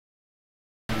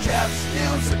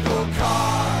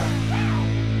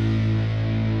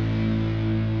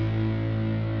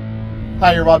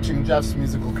Hi, you're watching Jeff's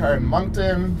Musical Car in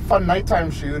Moncton. Fun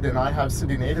nighttime shoot, and I have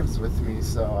City Natives with me,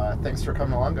 so thanks for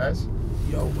coming along, guys.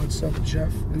 Yo, what's up,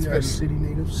 Jeff? We are City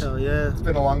Natives. Hell yeah. It's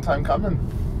been a long time coming.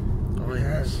 Oh,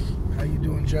 yes. How you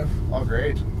doing, Jeff? Oh,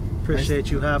 great.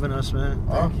 Appreciate you having us, man.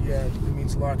 Thank you. Yeah, it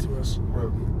means a lot to us.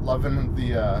 We're loving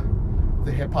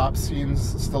the hip-hop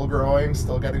scene's still growing,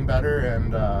 still getting better,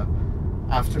 and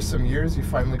after some years, you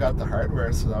finally got the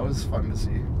hardware, so that was fun to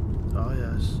see. Oh,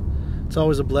 yes. It's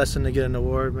always a blessing to get an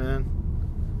award, man.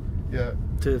 Yeah.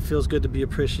 It feels good to be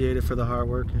appreciated for the hard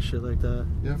work and shit like that.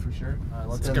 Yeah, for sure.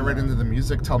 Let's get right into the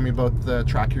music. Tell me about the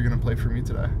track you're going to play for me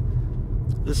today.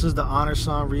 This is the Honor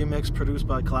Song remix produced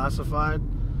by Classified.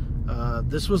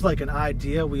 This was like an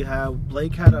idea we had.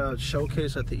 Blake had a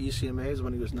showcase at the ECMAs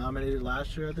when he was nominated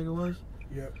last year, I think it was.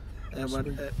 Yeah. And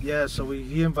so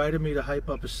he invited me to hype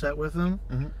up a set with him.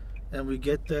 Mm-hmm. And we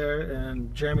get there,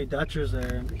 and Jeremy Dutcher's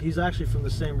there, and he's actually from the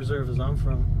same reserve as I'm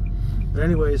from. But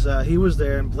anyways, he was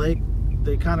there, and Blake,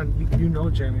 they kind of, you know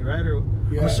Jeremy, right? Or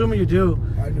yeah, I'm assuming you do.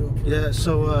 I do. Yeah,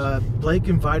 so Blake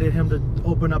invited him to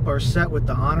open up our set with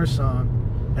the Honor Song,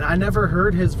 and I never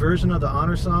heard his version of the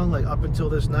Honor Song like up until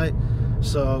this night.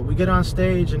 So we get on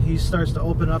stage, and he starts to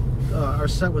open up our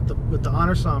set with the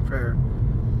Honor Song prayer,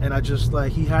 and I just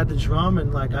like, he had the drum,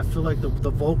 and like I feel like the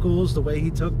vocals, the way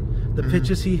he took the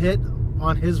pitches he hit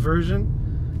on his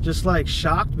version, just like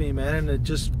shocked me, man, and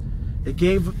it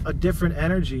gave a different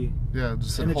energy. Yeah,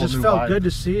 just and it just felt good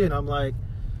to see it. I'm like,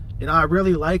 you know, I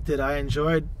really liked it. I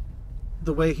enjoyed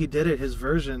the way he did it, his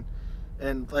version.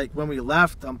 And like when we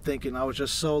left, I'm thinking, I was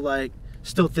just so like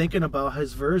still thinking about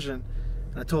his version.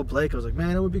 And I told Blake, I was like,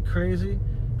 man, it would be crazy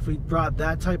if we brought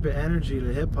that type of energy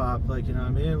to hip hop, like, you know what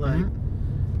I mean? Like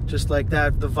just like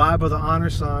that, the vibe of the Honor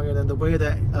Song, and then the way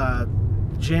that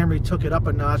Jeremy took it up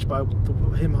a notch by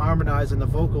him harmonizing the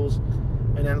vocals,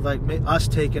 and then like us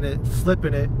taking it,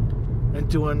 flipping it, and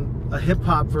doing a hip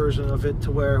hop version of it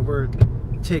to where we're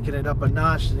taking it up a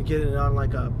notch and getting it on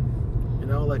like a, you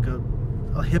know, like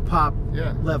a hip hop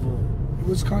level. It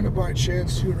was kind of by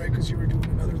chance too, right? Because you were doing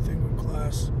another thing with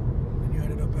Class, and you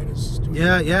ended up at his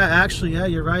studio. Yeah, actually, yeah,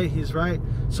 you're right. He's right.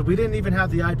 So we didn't even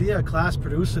have the idea of Class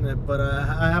producing it, but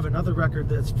I have another record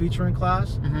that's featuring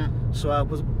Class. So I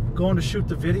was going to shoot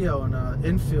the video in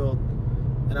infield,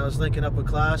 and I was linking up with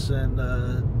Class,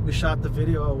 and we shot the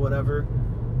video or whatever,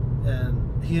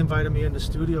 and he invited me in the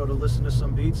studio to listen to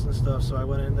some beats and stuff. So I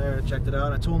went in there and checked it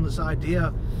out. I told him this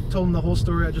idea, told him the whole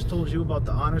story I just told you about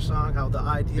the Honor Song, how the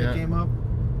idea came up,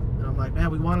 and I'm like,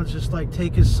 man, we want to just like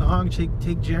take his song,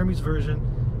 take Jeremy's version,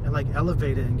 and like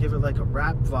elevate it and give it like a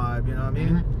rap vibe, you know what I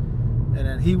mean? And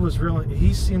then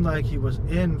he seemed like he was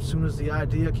in as soon as the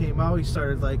idea came out. He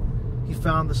started like, he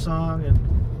found the song and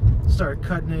started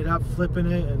cutting it up, flipping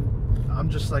it, and I'm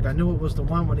just like, I knew it was the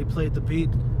one when he played the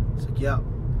beat. It's like, yeah.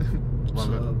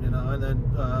 Love it. You know, and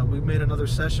then we made another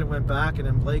session, went back, and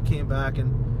then Blake came back,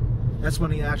 and that's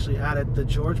when he actually added the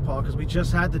George Paul, because we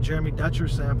just had the Jeremy Dutcher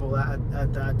sample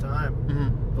at that time.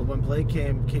 But when Blake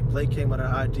came with an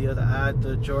idea to add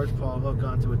the George Paul hook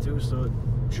onto it too. So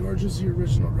George is the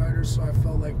original writer, so I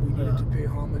felt like we needed to pay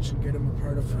homage and get him a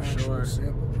part of the actual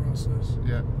sample process.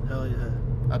 Yeah. Hell yeah.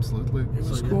 Absolutely. It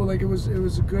was cool. Like it was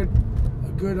a good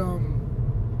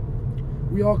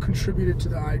we all contributed to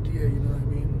the idea, you know what I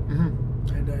mean?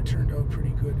 And it turned out pretty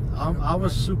good. I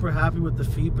was super happy with the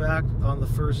feedback on the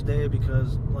first day,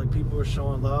 because like people were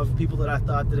showing love. People that I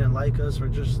thought didn't like us were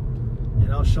just, you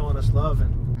know, showing us love.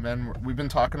 And man, we've been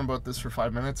talking about this for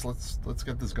 5 minutes. Let's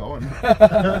get this going.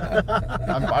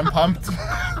 I'm pumped.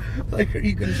 Like, are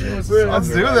you gonna show us? Let's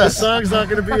do this. The song's not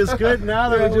gonna be as good now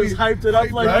that we just hyped it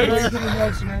up like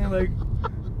that. Like,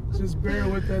 just bear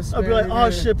with us. I'll be like,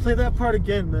 oh shit, play that part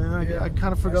again, man. I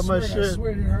kind of forgot my shit. I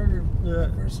swear you heard it.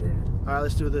 All right,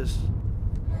 let's do this.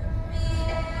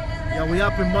 Yo, we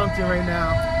up in Moncton right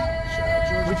now.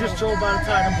 We just drove by the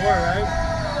Tide and Board, right?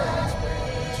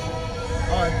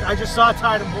 Oh, I just saw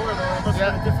Tide and Board, though. It must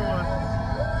have been a different one.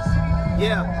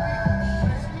 Yeah.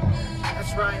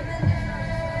 That's right.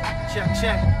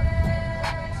 Check.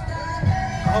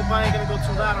 I hope I ain't gonna go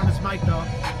too loud on this mic, though.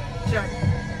 Check.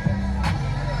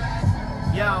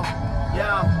 Yo.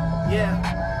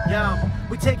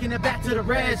 We taking it back to the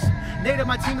reds. Native,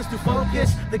 my team is too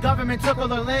focused. The government took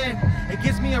all our land. It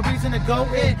gives me a reason to go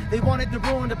in. They wanted to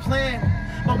ruin the plan,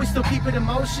 but we still keep it in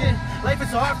motion. Life is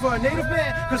hard for a native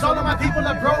man, cause all of my people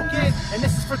are broken. And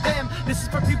this is for them, this is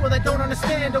for people that don't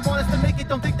understand. Don't want us to make it,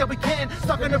 don't think that we can.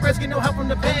 Stuck on the res, get no help from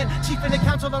the band. Chief and the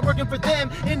council are working for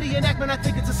them. In the enactment, I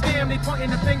think it's a scam. They pointing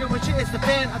the finger when shit hits the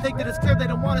fan. I think that it's clear they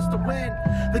don't want us to win.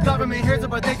 The government hears it,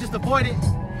 but they just avoid it.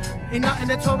 Ain't nothing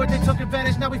they told, they took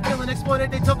advantage, now we feeling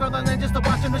exploited. They took our land just to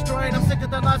watch them destroy it. I'm sick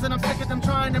of their lies and I'm sick of them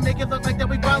trying to make it look like that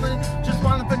we violent. Just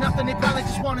wanting for nothing, they probably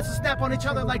just want us to snap on each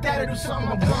other like that or do something.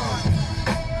 I'm gone.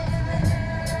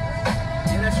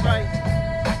 Yeah, that's right.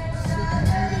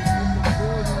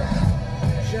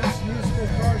 Jeff's musical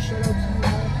car, shout out to you,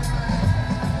 man.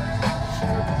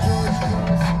 Shout out to George,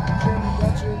 Ross, Jeremy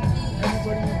Dutchin,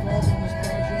 everybody involved in this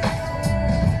project.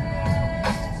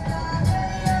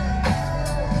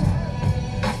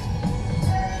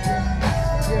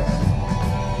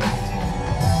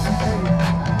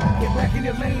 Get back in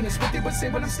your lane, it's what they would say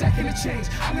when I'm stacking the change.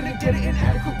 I'm gonna get it in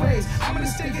adequate ways. I'm gonna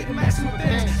stay getting maximum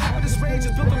things. Half of this rage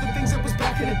is built on the things that was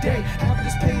back in the day. Half of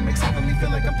this pain makes half of me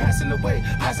feel like I'm passing away.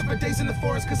 Passing for days in the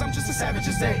forest, cause I'm just a savage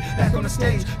as they. Back on the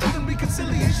stage, building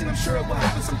reconciliation, I'm sure it will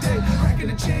happen someday. Cracking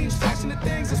the change, flashing the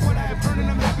things is what I have earned and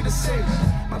I'm happy to say.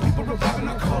 My people reviving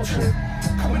our culture,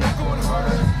 coming out going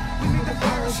harder. We need the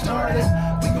fire started,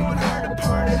 we going hard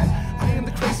departed. I am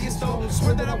the craziest though,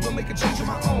 swear that I will make a change of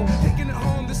my own. Taking it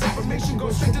home, this information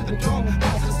goes straight to the dome.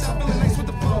 Positive stuff, feeling nice with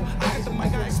the flow. I get the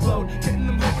mic, I explode. Getting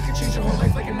them hope, I can change your whole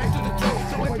life like a knife to the throat.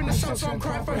 They're wiping the shop, so I'm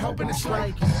crying for help and it's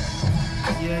like.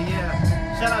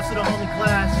 Yeah. Shout out to the homie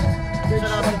class.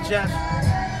 Shout out to Jeff.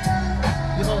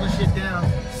 You holding shit down.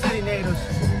 City natives.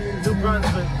 New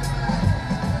Brunswick.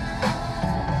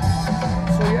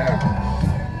 So yeah,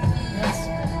 that's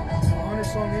the Honor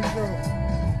Song intro.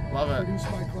 Love it.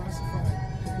 Produced by Classified,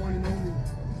 the one and only.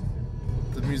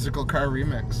 The musical car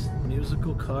remix.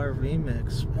 Musical car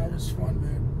remix. That was fun,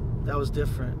 man. That was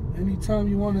different. Anytime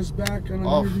you want us back on an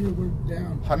interview, we're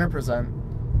down. 100%.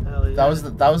 Hell yeah. That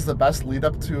was the best lead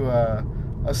up to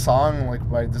a song like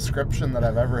by description that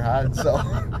I've ever had. So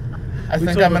I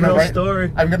think I'm gonna write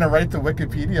the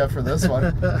Wikipedia for this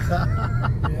one.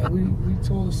 Yeah, we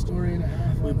told a story and a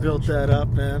half. We built that up,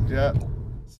 man. Yeah.